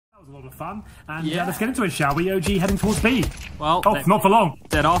was a lot of fun, and let's get into it, shall we? OG heading towards B. Well, not for long.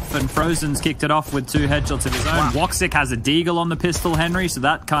 Dead off, and Frozen's kicked it off with 2 headshots of his own. Wow. Woxic has a deagle on the pistol, Henry, so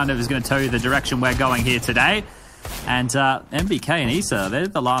that kind of is going to tell you the direction we're going here today. And MBK and Issa, they're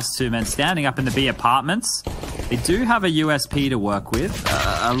the last 2 men standing up in the B apartments. They do have a USP to work with,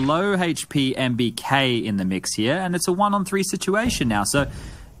 a low HP MBK in the mix here, and it's a 1-on-3 situation now, so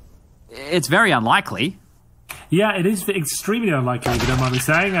it's very unlikely. Yeah, it is extremely unlikely, if you don't mind me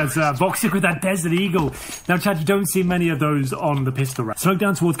saying, as Woxic with that Desert Eagle. Now, Chad, you don't see many of those on the pistol rack. Smoke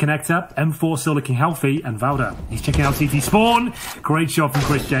down towards connector, M4 still looking healthy, and Valda. He's checking out CT spawn. Great shot from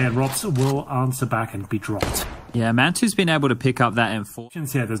Chris J, and Rops will answer back and be dropped. Yeah, Mantu's been able to pick up that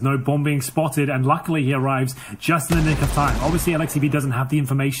M4. Here, there's no bomb being spotted, and luckily he arrives just in the nick of time. Obviously, LXCB doesn't have the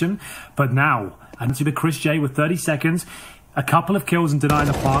information, but now, and see the Chris J with 30 seconds. A couple of kills and denying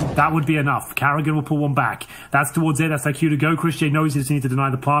the plant, that would be enough. Carrigan will pull one back. That's towards it, that's their cue to go. Chris J knows he just needs to deny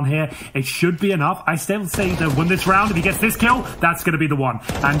the plant here. It should be enough. I still say they'll win this round. If he gets this kill, that's going to be the one.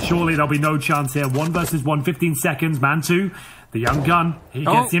 And surely there'll be no chance here. 1 versus 1, 15 seconds. Mantu, the young gun, he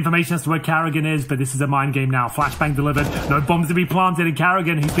gets the information as to where Carrigan is, but this is a mind game now. Flashbang delivered, no bombs to be planted, and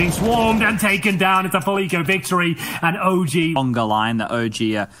Carrigan, he's being swarmed and taken down. It's a full eco victory, and OG. Longer line, the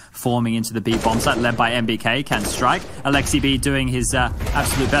OG are forming into the B bomb site, led by MBK, can strike. Alexi B doing his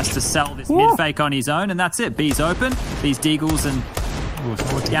absolute best to sell this mid-fake on his own, and that's it. B's open, these Deagles and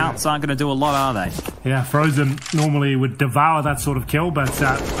Scouts aren't going to do a lot, are they? Yeah, Frozen normally would devour that sort of kill, but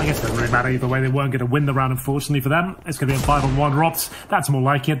I guess it doesn't really matter either way. They weren't going to win the round, unfortunately, for them. It's going to be a 5-on-1 Rops. That's more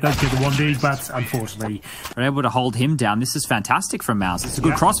like it. They'll get the 1D, but unfortunately... They're able to hold him down. This is fantastic from Mouse. It's a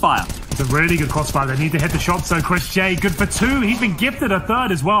good crossfire. It's a really good crossfire. They need to hit the shot, so Chris J, good for 2. He's been gifted a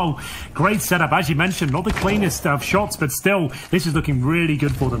 3rd as well. Great setup. As you mentioned, not the cleanest of shots, but still, this is looking really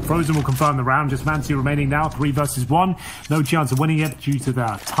good for them. Frozen will confirm the round. Just Mansi remaining now, 3 versus 1. No chance of winning it due to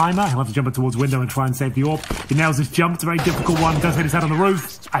the timer. He'll have to jump it towards window and try and save the orb. He nails his jump. It's a very difficult one. Does hit his head on the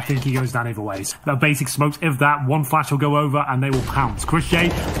roof. I think he goes down either ways. The basic smokes, if that, 1 flash will go over and they will pounce. Chris J,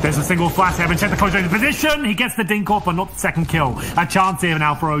 there's a single flash. They haven't checked the control position. He gets the dink off, but not the second kill. A chance here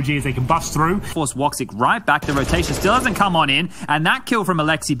now for OG as they can bust through. Force Woxic right back. The rotation still hasn't come on in, and that kill from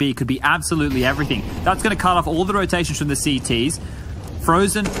Alexi B could be absolutely everything. That's going to cut off all the rotations from the CTs.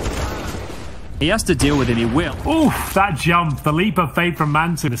 Frozen, he has to deal with him, he will. Oof, that jump, the leap of faith from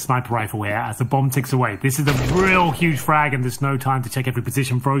Mantu. The sniper rifle here as the bomb ticks away. This is a real huge frag, and there's no time to check every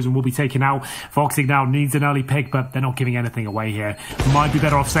position. Frozen will be taken out. Woxic now needs an early pick, but they're not giving anything away here. Might be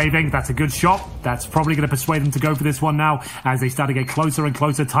better off saving. That's a good shot. That's probably going to persuade them to go for this one now as they start to get closer and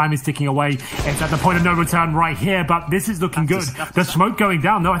closer. Time is ticking away. It's at the point of no return right here, but this is looking good. The smoke going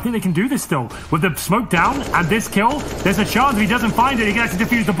down. No, I think they can do this still. With the smoke down and this kill, there's a chance if he doesn't find it, he can actually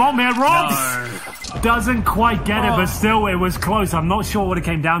defuse the bomb here. Robs! Doesn't quite get it, but still it was close. I'm not sure what it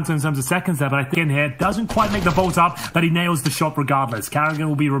came down to in terms of seconds there, but I think in here doesn't quite make the bolt up, but he nails the shot regardless. Carrigan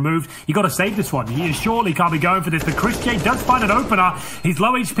will be removed. You got to save this one. He surely can't be going for this, but Chris J does find an opener. He's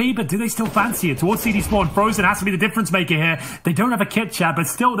low HP, but do they still fancy it? Towards CD spawn, Frozen has to be the difference maker here. They don't have a kit, Chad, but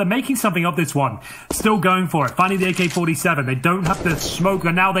still they're making something of this one. Still going for it. Finding the AK-47. They don't have the smoke,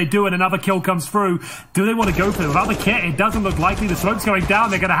 and now they do, and another kill comes through. Do they want to go for it? Without the kit, it doesn't look likely. The smoke's going down.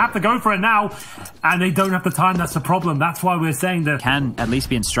 They're going to have to go for it now. And they don't have the time. That's the problem. That's why we're saying that can at least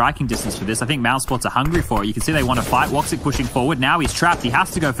be in striking distance for this. I think Mousesports are hungry for it. You can see they want to fight. Woxic pushing forward. Now he's trapped. He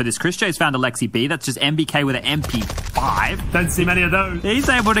has to go for this. Chris J's found Alexi B. That's just MBK with an MP5. Don't see many of those. He's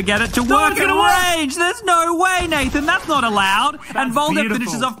able to get it to work in range. There's no way, Nathan. That's not allowed. And Volda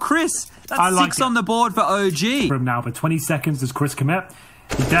finishes off Chris. That's 6 on the board for OG. For him now, but 20 seconds does Chris commit.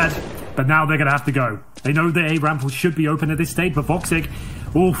 He's dead, but now they're going to have to go. They know the A ramp should be open at this stage, but Woxic,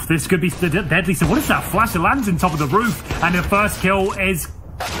 oof, this could be deadly. So what is that? Flash lands on top of the roof, and the first kill is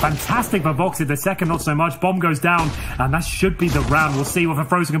fantastic for Voxic. The second, not so much. Bomb goes down, and that should be the round. We'll see whether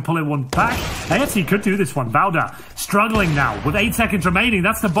Frozen can pull it one back. AFC could do this one. Valda struggling now with 8 seconds remaining.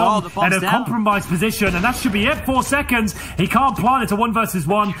 That's the bomb in a compromised position, and that should be it. 4 seconds. He can't plant it to 1 versus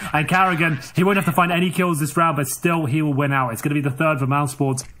 1, and Carrigan, he won't have to find any kills this round, but still he will win out. It's going to be the 3rd for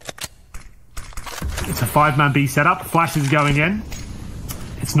Mousesports. It's a 5-man B setup. Flash is going in.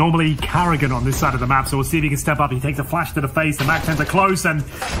 It's normally Carrigan on this side of the map, so we'll see if he can step up. He takes a flash to the face, the Mac 10s are close, and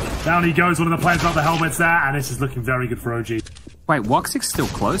down he goes. One of the players got the helmets there, and this is looking very good for OG. Wait, Woxic's still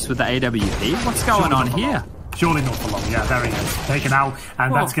close with the AWP? What's going on here? Surely not for long. Yeah, there he is. Taken out,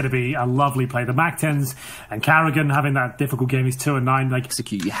 and that's going to be a lovely play. The Mac 10s and Carrigan having that difficult game. He's 2 and 9. Like,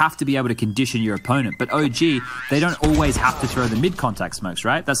 execute. You have to be able to condition your opponent, but OG, they don't always have to throw the mid-contact smokes,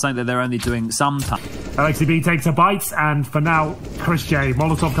 right? That's something that they're only doing sometimes. LXCB takes a bite, and for now, Chris J,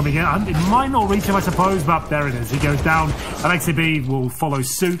 Molotov coming in. It might not reach him, I suppose, but there it is. He goes down. LXCB will follow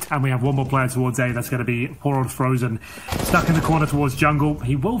suit, and we have one more player towards A. That's going to be poor old Frozen, stuck in the corner towards jungle.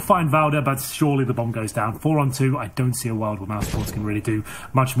 He will find Valda, but surely the bomb goes down. 4-on-2. I don't see a world where Mousesports can really do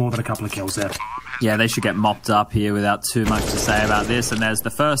much more than a couple of kills there. Yeah, they should get mopped up here without too much to say about this. And there's the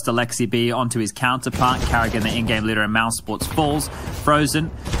first LXCB onto his counterpart. Carrigan, the in-game leader in Mousesports, falls.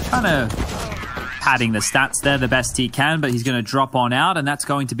 Frozen, kind of padding the stats there the best he can, but he's going to drop on out, and that's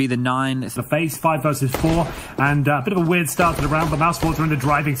going to be the 9. The FaZe 5 versus 4, and a bit of a weird start to the round, but Mousesports are in the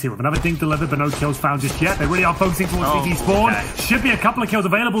driving seat with another dink delivered, but no kills found just yet. They really are focusing towards CT spawn. Okay. Should be a couple of kills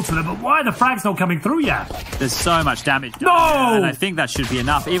available to them, but why are the frags not coming through yet? There's so much damage done, no! And I think that should be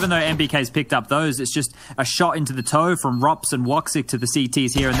enough. Even though MBK's picked up those, it's just a shot into the toe from Rops and Woxic to the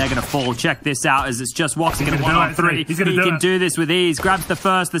CTs here, and they're going to fall. Check this out, as it's just Woxic in a 1-on-3. He can do this with ease. Grabs the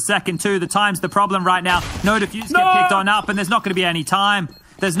first, the second, 2. The time's the problem right now. No defuse get picked on up, and there's not going to be any time.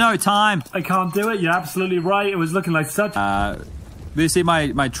 There's no time. I can't do it. You're absolutely right. It was looking like such... Did you see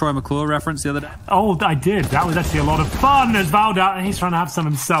my Troy McClure reference the other day? Oh, I did. That was actually a lot of fun as Valda, and he's trying to have some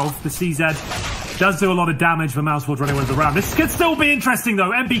himself. The CZ does do a lot of damage for Mousesports running with the round. This could still be interesting, though.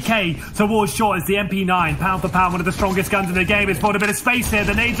 MBK towards short as the MP9. Pound for pound, one of the strongest guns in the game. It's bought a bit of space here.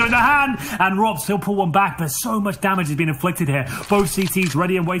 The nades are in the hand, and Robs, he'll pull one back, but so much damage has been inflicted here. Both CTs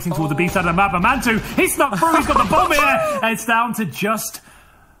ready and waiting towards the B side of the map. But Mantu, he's snuck through. He's got the bomb here. And it's down to just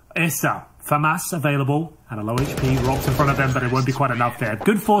Issa. FAMAS available, and a low HP. Robs in front of them, but it won't be quite enough there.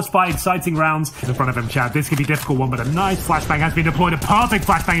 Good force by exciting rounds in front of him, Chad. This could be a difficult one, but a nice flashbang has been deployed. A perfect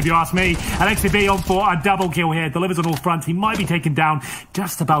flashbang, if you ask me. LXCB on for a double kill here. Delivers on all fronts. He might be taken down.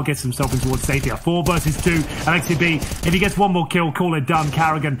 Just about gets himself in towards safety. A 4 versus 2. LXCB, if he gets one more kill, call it done.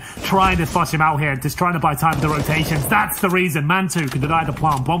 Carrigan trying to fuss him out here. Just trying to buy time for the rotations. That's the reason. Mantu can deny the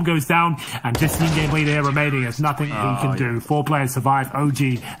plant. Bomb goes down, and just the in-game leader here remaining. There's nothing he can do. 4 players survive. OG,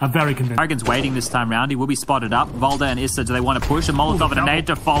 a very convincing. Carrigan's waiting this time round. He will be spotted up. Valda and Issa, do they want to push? A Molotov and a nade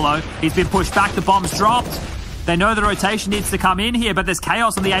to follow. He's been pushed back. The bomb's dropped. They know the rotation needs to come in here, but there's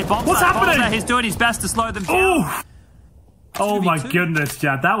chaos on the 8 bombs. What's happening? He's doing his best to slow them down. Oh my goodness,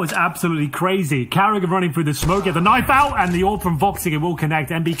 Chad. That was absolutely crazy. Carrigan running through the smoke. Get the knife out, and the orb from Voxic, it will connect.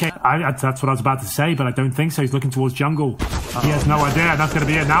 MBK, that's what I was about to say, but I don't think so. He's looking towards jungle. He has no idea. That's going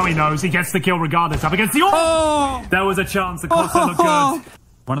to be it. Now he knows. He gets the kill regardless. Up against the orb. There was a chance. The cost looked good.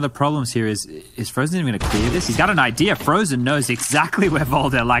 One of the problems here is Frozen even going to clear this? He's got an idea. Frozen knows exactly where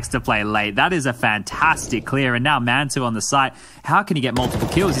Volder likes to play late. That is a fantastic clear. And now Mantu on the site. How can he get multiple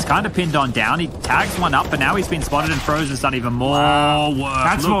kills? He's kind of pinned on down. He tags one up, but now he's been spotted, and Frozen's done even more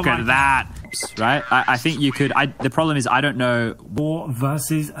work. Look at that. Right? I think you could... the problem is I don't know... 4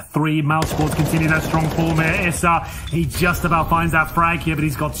 versus 3. Mousesports continue their strong form here. Issa, he just about finds that frag here, but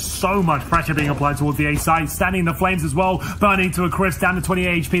he's got so much pressure being applied towards the A side. Standing in the flames as well. Burning to a crisp, down to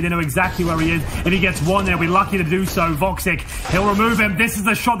 28 HP. They know exactly where he is. If he gets one, they'll be lucky to do so. Voxic, he'll remove him. This is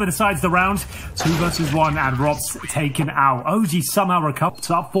the shot that decides the round. 2 versus 1, and Rob's taken out. OG somehow recovers,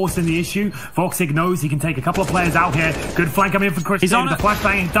 up forcing the issue. Voxic knows he can take a couple of players out here. Good flank coming in for Chris. He's on the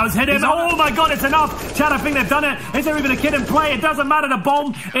flashbang. Does hit him. Oh my god, it's enough. Chad, I think they've done it. Is there even a kid in play? It doesn't matter. The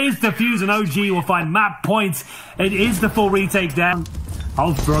bomb is defused, and OG will find map points. It is the full retake down.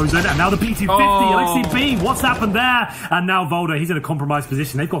 Frozen, and now the P250. LXCB, what's happened there? And now Volder, he's in a compromised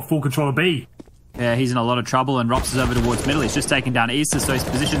position. They've got full control of B. Yeah, he's in a lot of trouble, and Rops is over towards middle. He's just taken down Issa, so his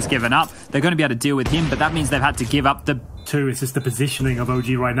position's given up. They're going to be able to deal with him, but that means they've had to give up the... It's just the positioning of OG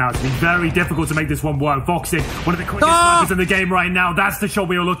right now. It's been very difficult to make this one work. Voxic, one of the quickest snipers in the game right now. That's the shot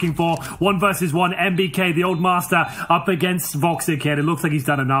we were looking for. 1 versus 1. MBK, the old master, up against Voxic here. It looks like he's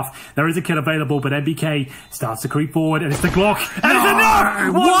done enough. There is a kill available, but MBK starts to creep forward, and it's the Glock. And it's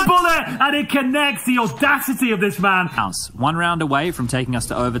enough! One bullet, and it connects. The audacity of this man. 1 round away from taking us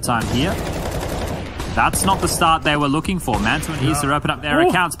to overtime here. That's not the start they were looking for. Mantu and Issa open up their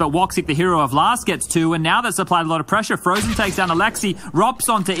accounts, but Woxic, the hero of last, gets 2, and now that's applied a lot of pressure. Frozen takes down Alexi, Rops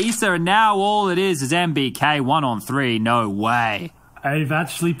onto Issa, and now all it is MBK 1-on-3. No way. They've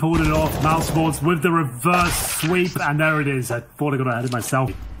actually pulled it off. Mousesports with the reverse sweep, and there it is. I thought I got ahead of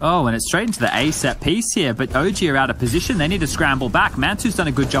myself. Oh, and it's straight into the A set piece here, but OG are out of position. They need to scramble back. Mantu's done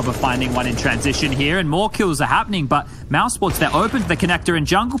a good job of finding one in transition here, and more kills are happening, but Mousesports, they're open to the connector in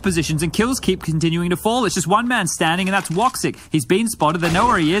jungle positions, and kills keep continuing to fall. It's just one man standing, and that's Woxic. He's been spotted. They know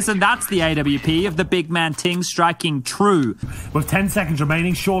where he is, and that's the AWP of the big man Ting striking true. With 10 seconds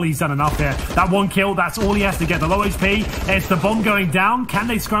remaining, surely he's done enough there. That one kill, that's all he has to get. The low HP, it's the bomb going down. Can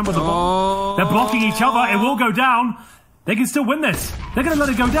they scramble the bomb? They're blocking each other. It will go down. They can still win this. They're going to let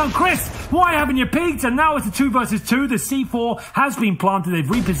it go down. Chris, why haven't you peeked? And now it's a 2 versus 2. The C4 has been planted. They've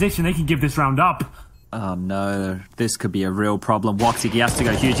repositioned. They can give this round up. Oh no, this could be a real problem. Woxic, he has to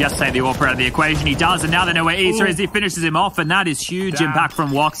go huge. He has to take the AWP out of the equation. He does, and now they know where Issa is. He finishes him off, and that is huge impact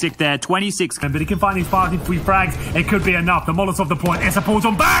from Woxic there. 26. But he can find these 5 free frags. It could be enough. The Molotov the point. Issa pulls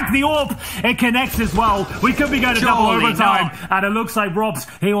on back. The AWP, it connects as well. We could be going to double overtime. And it looks like Robs,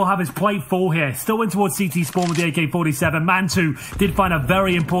 he will have his plate full here. Still in towards CT spawn with the AK-47. Mantu did find a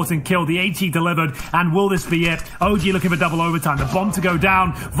very important kill. The AT delivered, and will this be it? OG looking for double overtime. The bomb to go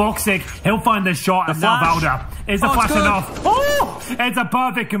down. Voxic, he'll find the shot. And now Valda. Is the flash enough? Oh! It's a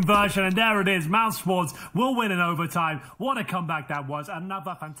perfect conversion, and there it is. Mousesports will win in overtime. What a comeback that was.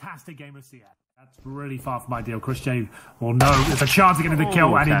 Another fantastic game of CS. That's really far from ideal. Chris J will know there's a chance of getting the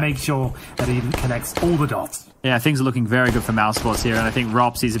kill, and he makes sure that he connects all the dots. Yeah, things are looking very good for Mousesports here, and I think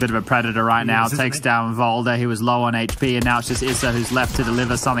Ropsy's a bit of a predator right now. Takes down Volda, who was low on HP, and now it's just Issa who's left to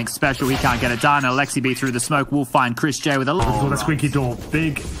deliver something special. He can't get it done, and Alexi B through the smoke will find Chris J with a the squeaky door.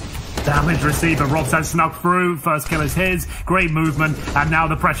 Big damage receiver. Robs has snuck through. First kill is his. Great movement, and now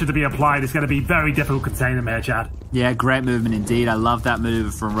the pressure to be applied. It's going to be very difficult to contain him here, Chad. Yeah, great movement indeed. I love that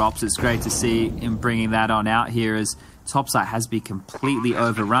move from Robs. It's great to see him bringing that on out here as topside has been completely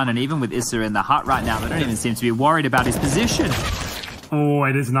overrun, and even with Issa in the hut right now, they don't even seem to be worried about his position. Oh,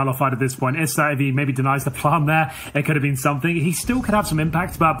 it is nullified at this point. Issa, if he maybe denies the plan there, it could have been something. He still could have some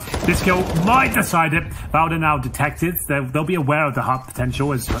impact, but this kill might decide it. Valda now detected. They'll be aware of the hut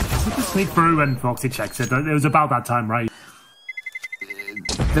potential as they sneak through, and Foxy checks it. It was about that time, right?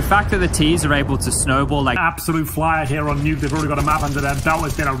 The fact that the T's are able to snowball like absolute flyer here on Nuke. They've already got a map under their belt.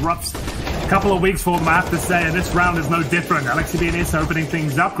 It's been a rough couple of weeks for them, I have to say, and this round is no different. Alexi B and Issa opening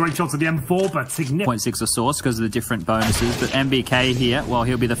things up. Great shots at the M4, but significant. 0.6 a source because of the different bonuses. But MBK here, well,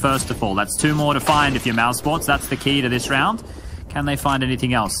 he'll be the first to fall. That's 2 more to find if you're Mousesports. That's the key to this round. Can they find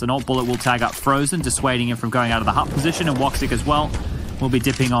anything else? An alt bullet will tag up Frozen, dissuading him from going out of the hut position, and Woxic as well will be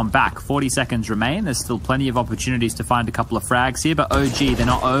dipping on back. 40 seconds remain. There's still plenty of opportunities to find a couple of frags here, but OG, they're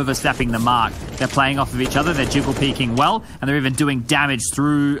not overstepping the mark. They're playing off of each other. They're jiggle peeking well, and they're even doing damage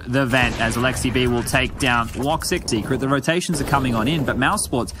through the vent as Alexi B will take down Woxic. Secret, the rotations are coming on in, but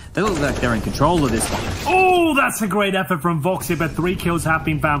Mousesports, they look like they're in control of this one. Oh, that's a great effort from Voxic, but 3 kills have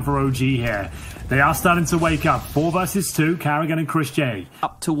been found for OG here. They are starting to wake up. 4 versus 2, Carrigan and Chris J.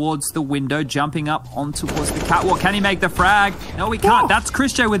 Up towards the window, jumping up on towards the catwalk. Can he make the frag? No, he can't. That's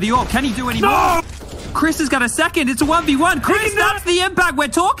Chris J with the AWP. Can he do any more? Chris has got a second. It's a 1v1. Chris, that's the impact we're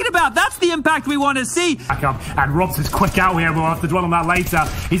talking about. That's the impact we want to see. Back up, and Robs is quick out here. We'll have to dwell on that later.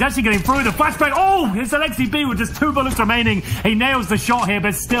 He's actually getting through the flashbang. Oh, it's Alexi B with just 2 bullets remaining. He nails the shot here,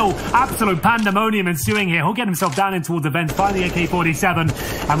 but still absolute pandemonium ensuing here. He'll get himself down in towards the vent, find the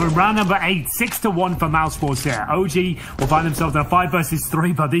AK-47, and we're round number 8, 6-1 for Mousesports here. OG will find themselves in a 5 versus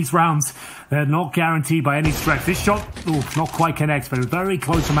 3, but these rounds, they're not guaranteed by any stretch. This shot, not quite connects, but very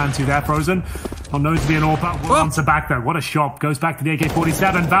close to Mantu there, Frozen. Not known to be an AWP. Answer back though. What a shot. Goes back to the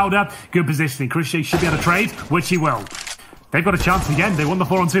AK-47. Valda, good positioning. Chris J should be able to trade, which he will. They've got a chance again. They won the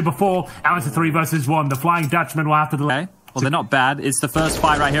 4-on-2 before. Now it's a 3 versus 1. The Flying Dutchman will have to delay. Okay. Well, they're not bad. It's the first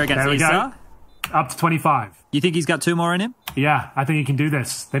fight right here against Issa. Up to 25. You think he's got 2 more in him? Yeah, I think he can do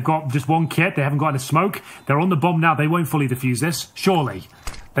this. They've got just 1 kit. They haven't got any smoke. They're on the bomb now. They won't fully defuse this. Surely.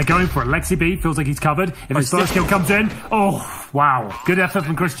 They're going for it. Alexi B feels like he's covered. If his first kill comes in, oh, wow. Good effort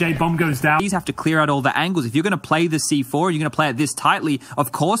from Chris J. Bomb goes down. These have to clear out all the angles. If you're going to play the C4, you're going to play it this tightly,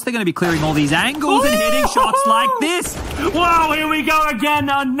 of course they're going to be clearing all these angles and hitting shots like this. Wow, here we go again.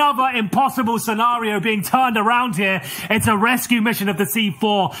 Another impossible scenario being turned around here. It's a rescue mission of the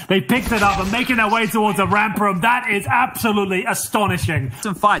C4. They picked it up and making their way towards a ramp room. That is absolutely astonishing.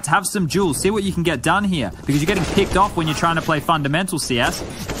 Some fights, have some duels, see what you can get done here, because you're getting picked off when you're trying to play fundamental CS.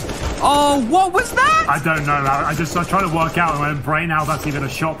 Oh, what was that? I don't know. I was trying to work out in my brain how that's even a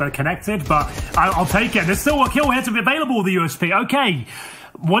shot they're connected, but I'll take it. There's still a kill here to be available with the USP. Okay.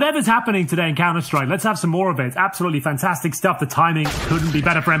 Whatever's happening today in Counter-Strike, let's have some more of it. Absolutely fantastic stuff. The timing couldn't be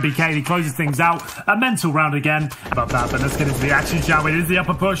better for MBK. He closes things out. A mental round again. About that, but let's get into the action, shall we? It is the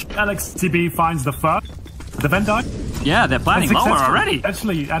upper push. LXTB finds the first. The vent died. Yeah, they're planning lower already.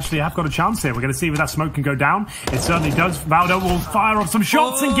 Actually, have got a chance here. We're going to see if that smoke can go down. It certainly does. Valdo will fire off some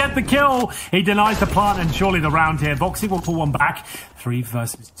shots and get the kill. He denies the plant, and surely the round here. Voxy will pull one back. 3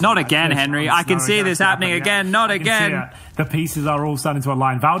 versus 2. Not again, Henry. I can see this happening again. Not again. The pieces are all starting to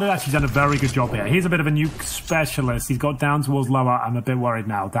align. Valdo actually done a very good job here. He's a bit of a nuke specialist. He's got down towards lower. I'm a bit worried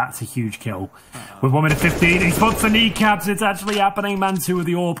now. That's a huge kill. With 1 minute 15, he spots the kneecaps. It's actually happening. Mantu with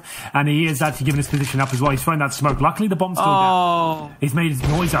the AWP, and he is actually giving his position up as well. He's throwing that smoke. Luckily, the bomb's still down. He's made his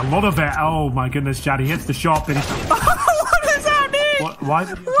noise, a lot of it. Oh my goodness, Chad. He hits the shot. What is happening?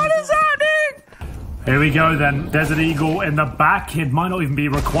 What is happening? Here we go then. Desert Eagle in the back. It might not even be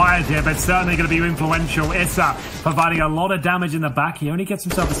required here, but certainly going to be influential. Issa providing a lot of damage in the back. He only gets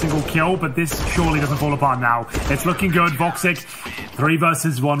himself a single kill, but this surely doesn't fall apart now. It's looking good. Voxic, 3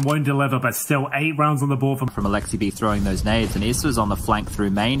 versus 1, won't deliver, but still 8 rounds on the board from Alexi B throwing those nades, and Issa's on the flank through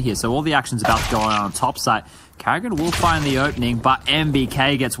main here, so all the action's about to go on top side. Carrigan will find the opening, but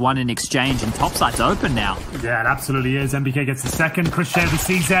MBK gets one in exchange, and top side's open now. Yeah, it absolutely is. MBK gets the second. Crochet the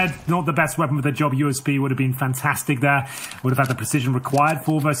CZ, not the best weapon with the job. USP would have been fantastic there. Would have had the precision required.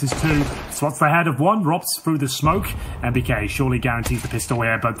 4 versus 2. Swots the head of 1. Rops through the smoke. MBK surely guarantees the pistol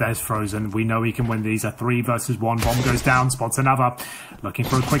here, but there's Frozen. We know he can win these. A 3 versus 1. Bomb goes down. Spots another. Looking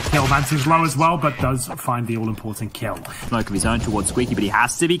for a quick kill. Mansion's low as well, but does find the all-important kill. Smoke of his own towards Squeaky, but he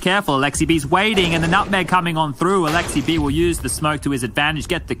has to be careful. Alexi B's waiting, and the nutmeg coming on through. Alexi B will use the smoke to his advantage,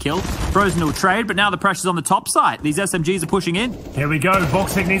 get the kill. Frozen will trade, but now the pressure's on the top side. These SMGs are pushing in. Here we go.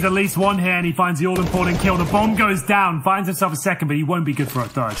 Voxic needs at least 1 here, and he finds the all-important kill. The bomb goes down, finds himself a second, but he won't be good for a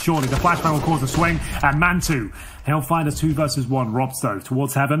third. Surely the flashbang will cause a swing, and Mantu, he'll find a 2 versus 1. Robs, though,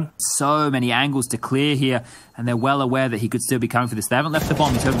 towards heaven. So many angles to clear here, and they're well aware that he could still be coming for this. They haven't left the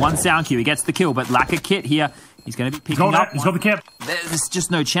bomb. He's heard 1 sound cue. He gets the kill, but lack a kit here. He's going to be picking up. He's got the kit. There's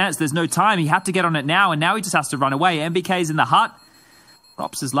just no chance. There's no time. He had to get on it now, and now he just has to run away. MBK's in the hut.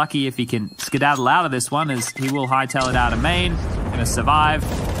 Rops is lucky if he can skedaddle out of this one, as he will hightail it out of main. Going to survive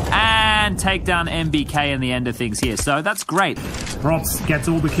and take down MBK in the end of things here. So that's great. Rops gets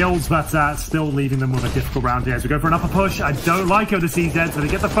all the kills, but still leaving them with a difficult round here. As we go for an upper push, I don't like it, the CZ, so they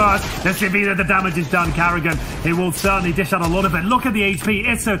get the first. Let's see that the damage is done. Carrigan, he will certainly dish out a lot of it. Look at the HP.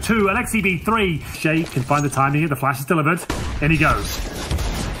 Issa 2, Alexi B 3. Shay can find the timing here. The flash is delivered. In he goes.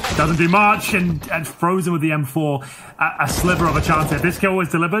 Doesn't do much, and Frozen with the M4, a sliver of a chance. If this kill is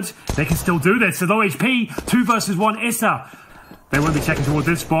delivered, they can still do this. So low HP, 2 versus 1, Issa. They won't be checking towards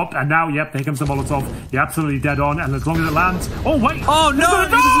this spot, and now, yep, here comes the Molotov. You're absolutely dead on, and as long as it lands... Oh, wait! Oh,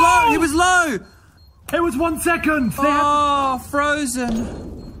 no! He was low! It was 1 second! Frozen!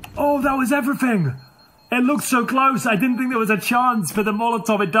 Oh, that was everything! It looked so close. I didn't think there was a chance for the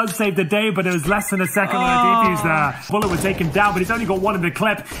Molotov. It does save the day, but it was less than a second on a defuse there. Bullet was taken down, but he's only got 1 in the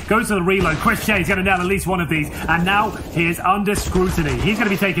clip. Goes to the reload. Chris Shea, he's going to nail at least 1 of these. And now he is under scrutiny. He's going to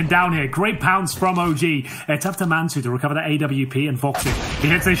be taken down here. Great pounce from OG. It's up to Mansu to recover the AWP and Voxic. He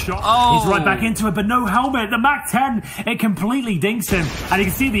hits his shot. He's right back into it, but no helmet. The MAC-10, it completely dinks him. And you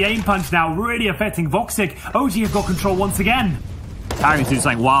can see the aim punch now really affecting Voxic. OG have got control once again. Carrigan's doing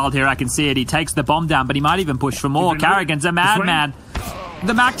something wild here. I can see it. He takes the bomb down, but he might even push for more. Carrigan's a madman.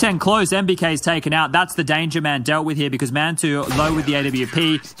 The MAC-10 close. MBK's taken out. That's the danger man dealt with here, because Mantu, low with the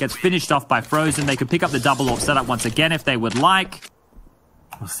AWP, gets finished off by Frozen. They could pick up the double off setup once again if they would like.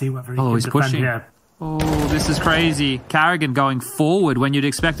 We'll see what he's pushing here. Oh, this is crazy. Carrigan going forward when you'd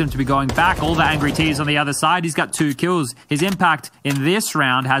expect him to be going back. All the angry T's on the other side. He's got 2 kills. His impact in this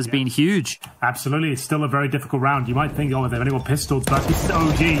round has been huge. Absolutely. It's still a very difficult round. You might think, oh, they've only got pistols, but this is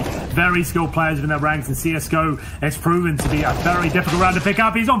OG. Very skilled players in their ranks in CSGO. It's proven to be a very difficult round to pick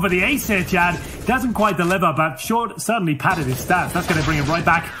up. He's on for the ace here, Chad. Doesn't quite deliver, but certainly padded his stats. That's going to bring him right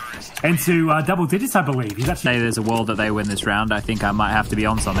back into double digits, I believe. He's actually... There's a world that they win this round. I think I might have to be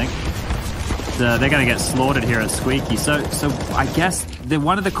on something. They're going to get slaughtered here at Squeaky. So I guess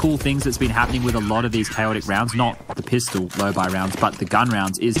one of the cool things that's been happening with a lot of these chaotic rounds, not the pistol low-buy rounds, but the gun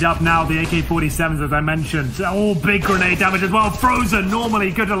rounds, is... Up now, the AK-47s, as I mentioned. All big grenade damage as well. Frozen,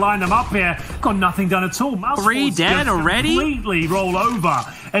 normally good to line them up here. Got nothing done at all. Mousesports 3 dead already? Completely roll over.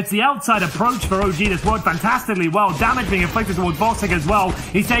 It's the outside approach for OG that's worked fantastically well. Damage being inflicted towards Voxic as well.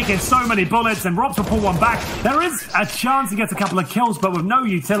 He's taking so many bullets, and Robs will pull 1 back. There is a chance he gets a couple of kills, but with no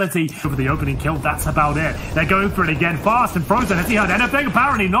utility. For the opening kill, that's about it. They're going for it again fast, and Frozen, has he heard anything?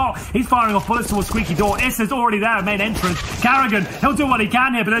 Apparently not. He's firing off bullets towards Squeaky Door. Issa's already there, main entrance. Carrigan, he'll do what he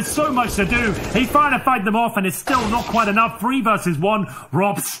can here, but there's so much to do. He's trying to fight them off, and it's still not quite enough. 3 versus 1.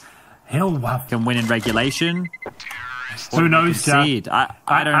 Robs, he'll can win in regulation. Who knows, Chad?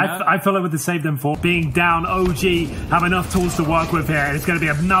 I don't know. I feel like with the save them for being down, OG have enough tools to work with here. It's going to be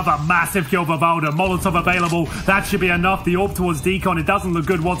another massive kill for Valda. Molotov available. That should be enough. The orb towards Decon, it doesn't look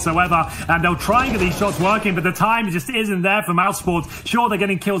good whatsoever. And they'll try and get these shots working, but the time just isn't there for Mousesports. Sure, they're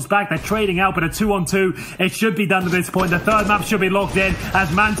getting kills back. They're trading out, but a 2-on-2, it should be done at this point. The third map should be locked in,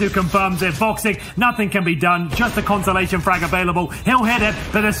 as Mantu confirms it. Voxic, nothing can be done. Just a consolation frag available. He'll hit it,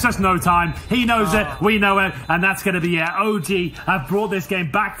 but there's just no time. He knows it. We know it. And that's going to be it. OG have brought this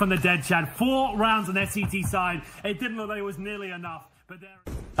game back from the dead, Chad. 4 rounds on SCT side. It didn't look like it was nearly enough, but there...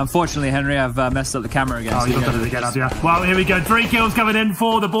 Unfortunately, Henry, I've messed up the camera again. Oh, you looked at it again, have you? Well, here we go. 3 kills coming in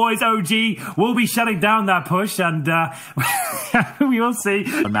for the boys. OG will be shutting down that push, and we will see.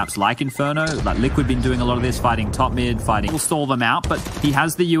 On maps like Inferno, like Liquid been doing a lot of this, fighting top mid, fighting. Will stall them out, but he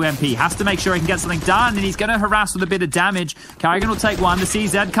has the UMP. Has to make sure he can get something done, and he's going to harass with a bit of damage. Karrigan will take one. The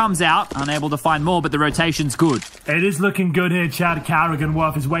CZ comes out, unable to find more, but the rotation's good. It is looking good here, Chad. Karrigan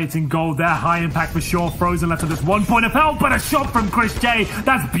worth his weight in gold there. High impact for sure. Frozen left with just 1 point of help, but a shot from Chris J.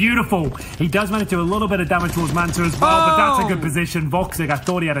 That's beautiful. He does manage to do a little bit of damage towards Manta as well, but that's a good position. Voxic, I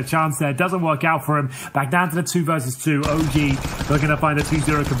thought he had a chance there. Doesn't work out for him. Back down to the 2 versus 2. OG looking to find a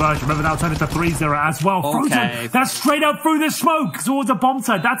 2-0 conversion. Remember, now turn it to 3-0 as well. Frozen, that's straight up through the smoke towards a bomb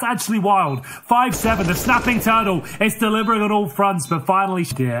site. That's actually wild. 5-7. The snapping turtle is delivering on all fronts, but finally,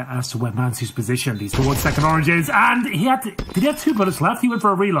 yeah, as to where Mansu's positioned. He's towards second oranges, and he had to, did he have 2 bullets left? He went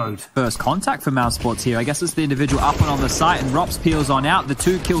for a reload. First contact for Mousesports here. I guess it's the individual up and on the site, and Rops peels on out. The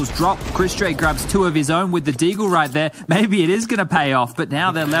 2 kills drop. Chris J grabs 2 of his own with the deagle right there. Maybe it is going to pay off, but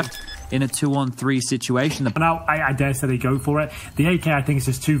now they're left in a 2-on-3 situation. Now, I dare say they go for it. The AK, I think, is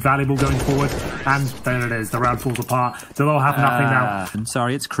just too valuable going forward, and there it is. The round falls apart, so they'll have nothing now. I'm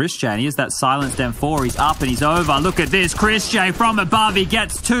sorry, it's Chris J, and he is that silenced M4. He's up and he's over. Look at this. Chris J from above. He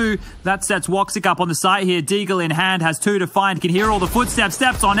gets 2. That sets Woxic up on the site here. Deagle in hand, has 2 to find. Can hear all the footsteps.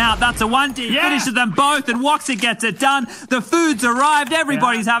 Steps on out. That's a 1D. Yeah. Finishes them both, and Woxic gets it done. The food's arrived.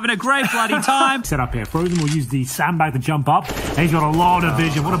 Everybody's having a great bloody time. Set up here. Frozen will use the sandbag to jump up, and he's got a lot of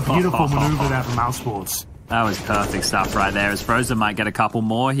vision. What a beautiful maneuver there from Mousesports. That was perfect stuff right there, as Frozen might get a couple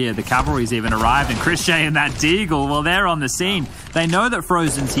more here. The cavalry's even arrived, and Chris J and that Deagle, well, they're on the scene. They know that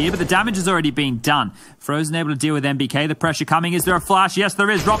Frozen's here, but the damage has already been done. Frozen able to deal with MBK. The pressure coming. Is there a flash? Yes,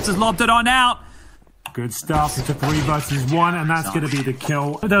 there is. Rops has lobbed it on out. Good stuff. It's a 3 versus 1, and that's going to be the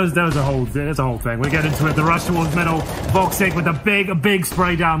kill. There's a whole thing. We'll get into it. The rush towards middle. Voxic with a big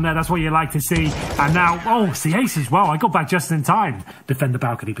spray down there. That's what you like to see. And now, oh, it's the ace as well. I got back just in time. Defend the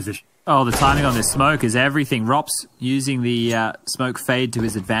balcony position. Oh, the timing on this smoke is everything. Rops using the smoke fade to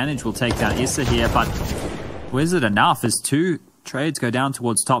his advantage will take down Issa here, but was it enough? As 2 trades go down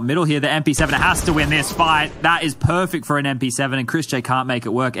towards top middle here. The MP7 has to win this fight. That is perfect for an MP7, and Chris J can't make it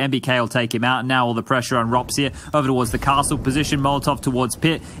work. MBK will take him out, and now all the pressure on Rops here. Over towards the castle position. Molotov towards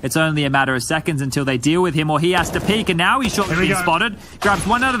pit. It's only a matter of seconds until they deal with him, or he has to peek, and now he's shortly being spotted. Grabs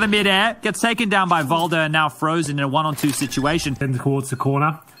 1 out of the mid-air. Gets taken down by Volder, and now Frozen in a 1-on-2 situation. In towards the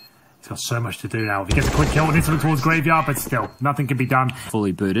corner. He's got so much to do now. If he gets a quick kill and hits him towards Graveyard, but still, nothing can be done.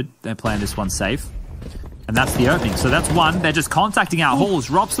 Fully booted. They're playing this one safe. And that's the opening. So that's 1. They're just contacting out halls.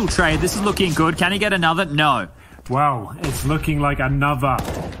 Rops will trade. This is looking good. Can he get another? No. Well, it's looking like another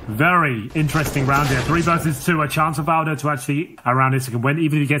very interesting round here. 3 versus 2. A chance for Valder to actually around this can win.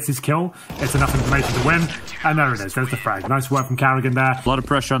 Even if he gets his kill, it's enough information to win. And there it is. There's the frag. Nice work from Karrigan there. A lot of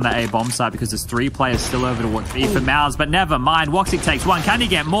pressure on that A bomb side because there's 3 players still over towards B for Mouse. But never mind. Woxic takes 1. Can he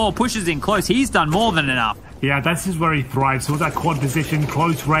get more? Pushes in close. He's done more than enough. Yeah, this is where he thrives. So with that quad position,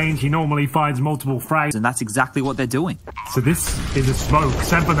 close range, he normally finds multiple frags. And that's exactly what they're doing. So this is a smoke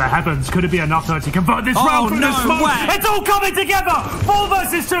sent from the heavens. Could it be enough to actually convert this round from the smoke? Way. It's all coming together! 4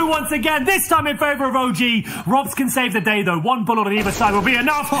 versus 2 once again, this time in favor of OG. Robs can save the day though. 1 bullet on either side will be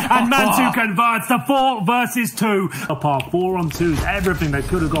enough. And Mantu converts to 4 versus 2. Apart 4-on-2s, everything that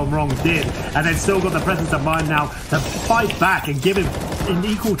could have gone wrong did. And they've still got the presence of mind now to fight back and give him an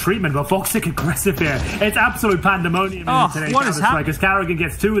equal treatment. But Voxic aggressive here. It's absolute pandemonium in today's Counter-Strike as Karrigan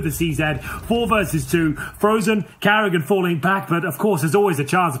gets 2 with the CZ. 4 versus 2. Frozen, Karrigan falling back, but of course there's always a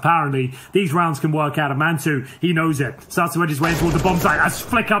chance apparently. These rounds can work out. And Mantu, he knows it. Starts to edge his way towards the bomb site. As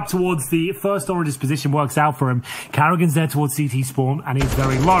flick up towards the first orange's position works out for him. Karrigan's there towards CT spawn and he's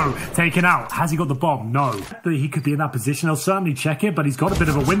very low. Taken out. Has he got the bomb? No. He could be in that position. I'll certainly check it, but he's got a bit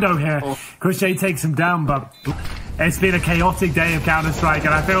of a window here. Chris J takes him down, but it's been a chaotic day of Counter-Strike,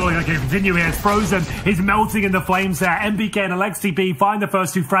 and I feel like I can continue here. It's Frozen. He's melting in the flames there. MBK and LXTP find the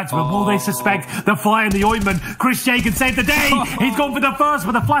first 2 frags, but will they suspect the fly in the ointment? Chris J can save the day. He's gone for the first,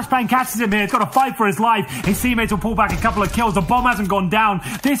 but the flashbang catches him here. He's got to fight for his life. His teammates will pull back a couple of kills. The bomb hasn't gone down.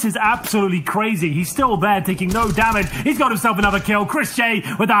 This is absolutely crazy. He's still there, taking no damage. He's got himself another kill. Chris J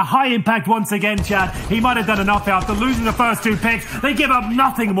with a high impact once again, Chad. He might have done enough after losing the first 2 picks. They give up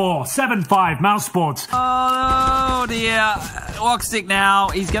nothing more. 7-5, Mousesports. Oh dear. Woxic now.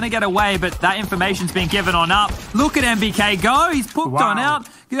 He's going to get away, but that information's been given on up. Look at MBK go. He's pooped on out.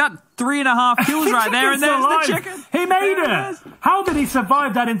 He got 3.5 kills right there, and there's the chicken. He made it. How did he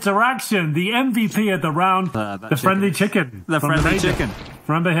survive that interaction? The MVP of the round, the friendly chicken. The friendly chicken.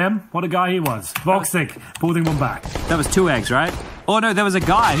 Remember him? What a guy he was. Voxic, holding one back. That was 2 eggs, right? Oh no, there was a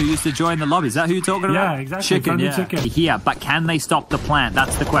guy who used to join the lobby. Is that who you're talking about? Yeah, exactly. Chicken, yeah. Chicken. Here, but can they stop the plant?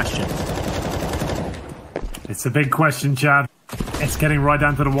 That's the question. It's a big question, Chad. It's getting right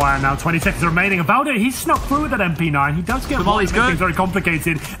down to the wire now. 20 seconds remaining. About it, he's snuck through with that MP9. He does get one. It's very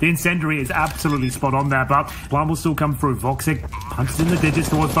complicated. The incendiary is absolutely spot on there, but plan will still come through. Voxic punches in the digits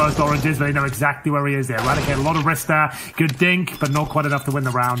towards first oranges, but they know exactly where he is. They eradicate a lot of risk there. Good dink, but not quite enough to win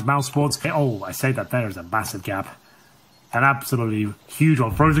the round. Mousesports. Oh, I say that there is a massive gap. An absolutely huge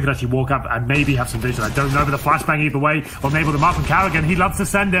one. Frozen could actually walk up and maybe have some vision. I don't know, but the flashbang either way will enable them up. And Carrigan, he loves to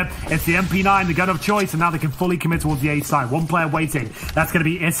send it. It's the MP9, the gun of choice, and now they can fully commit towards the A side. One player waiting. That's going to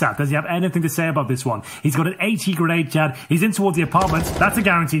be Issa. Does he have anything to say about this one? He's got an HE grenade, Chad. He's in towards the apartments. That's a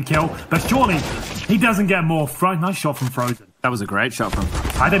guaranteed kill. But surely he doesn't get more. Nice shot from Frozen. That was a great shot from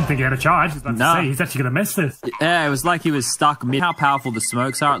him. I didn't think he had a charge. I was about to say, he's actually going to miss this. Yeah, it was like he was stuck mid. How powerful the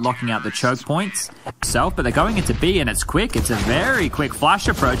smokes are at locking out the choke points itself, but they're going into B and it's quick. It's a very quick flash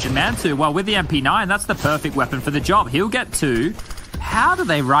approach. And Mantu, well, with the MP9, that's the perfect weapon for the job. He'll get 2. How do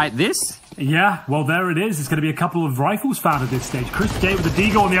they write this? Yeah, well, there it is. It's going to be a couple of rifles found at this stage. Chris J with the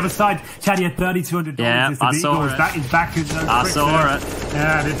Deagle on the other side. Chad, he had $3,200. Yeah, I saw it. That is back. I saw it.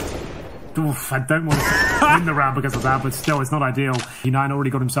 Yeah, oof, I don't want to win the round because of that, but still, it's not ideal. E9 already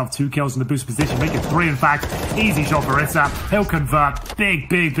got himself 2 kills in the boost position, make it 3 in fact. Easy shot for Issa. He'll convert.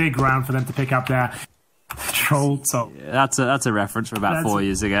 Big round for them to pick up there. Troll. So yeah, that's a reference from about 4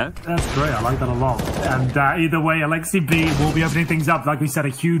 years ago. That's great. I like that a lot. And either way, Alexi B will be opening things up. Like we said, a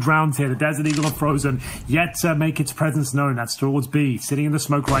huge round here. The Desert Eagle of Frozen yet to make its presence known. That's towards B, sitting in the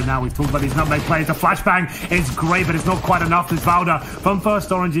smoke right now. We've talked about these nutmeg plays. The flashbang is great, but it's not quite enough. This Valda from first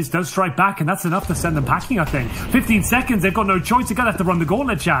oranges does strike back, and that's enough to send them packing, I think. 15 seconds. They've got no choice. They're going to have to run the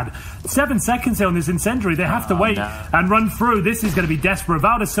gauntlet, Chad. 7 seconds here on this incendiary. They have to wait and run through. This is going to be desperate.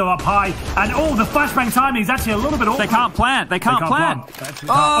 Valda's still up high, and the flashbang timing is actually a little bit awkward. They can't plant. They can't plant. They can.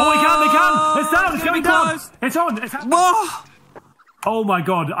 It's down. It's going down. It's on. It's oh my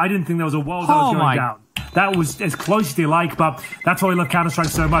god. I didn't think there was a world that was going down. That was as close as you like, but that's why we love Counter-Strike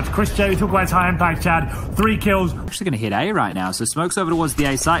so much. Chris J, we talk about his high impact, Chad. 3 kills. Actually going to hit A right now, so Smoke's over towards the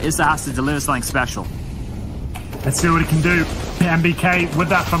A site. Issa has to deliver something special. Let's see what he can do. MBK with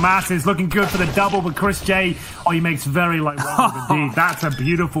that FAMAS is looking good for the double, but Chris J, he makes very light work indeed. That's a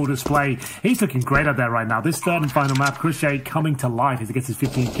beautiful display. He's looking great out there right now. This third and final map, Chris J coming to life as he gets his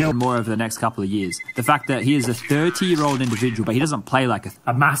 15 kills. More over the next couple of years. The fact that he is a 30-year-old individual, but he doesn't play like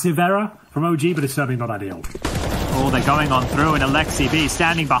a massive error from OG, but it's certainly not ideal. Oh, they're going on through, and Alexi B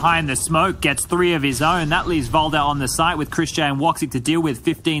standing behind the smoke gets 3 of his own. That leaves Valda on the site with Chris J and Woxic to deal with.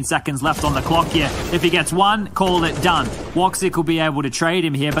 15 seconds left on the clock here. If he gets 1, call it done. Woxic will be able to trade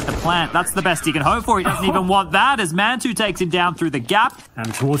him here, but the plant, that's the best he can hope for. He doesn't even want that as Mantu takes him down through the gap.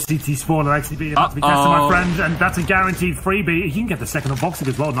 And towards CT spawn, Alexi B about to be tested, my friend, and that's a guaranteed freebie. He can get the second on Woxic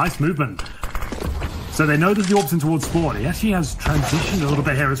as well. Nice movement. So they know there's the option towards spawn. He actually has transitioned a little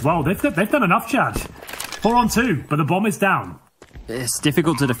bit here as well. They've done enough, Chad. 4 on 2, but the bomb is down. It's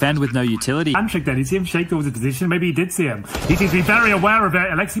difficult to defend with no utility. Handshake then. You see him shake towards the position. Maybe he did see him. He seems to be very aware of it.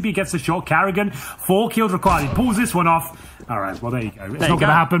 Alexi B gets the shot. Carrigan, 4 kills required. He pulls this one off. All right, well, there you go. It's not going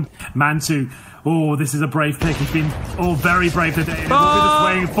to happen. Mantu. Oh, this is a brave pick. He's been very brave today.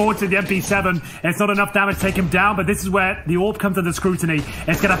 Forward to the MP7. It's not enough damage to take him down, but this is where the orb comes under scrutiny.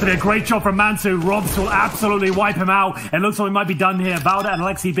 It's going to have to be a great shot from Mantu. Robs will absolutely wipe him out. It looks like we might be done here. Valda and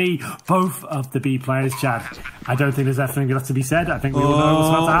Alexi B, both of the B players, Chad. I don't think there's anything left to be said. I think we all know what's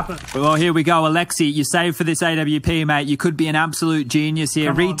about to happen. Well, here we go. Alexi, you saved for this AWP, mate. You could be an absolute genius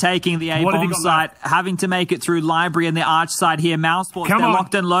here. Retaking the A-bomb site, having to make it through Library and the Arch side here. Mousesports, they're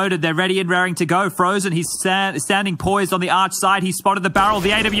locked and loaded. They're ready and raring to go. Frozen, he's standing poised on the Arch side. He spotted the barrel. The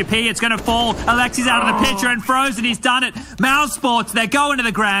AWP, it's going to fall. Alexi's out of the picture, and Frozen, he's done it. Mousesports, they're going to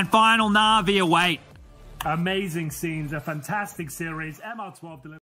the grand final. NaVi await. Amazing scenes, a fantastic series. MR12 delivers.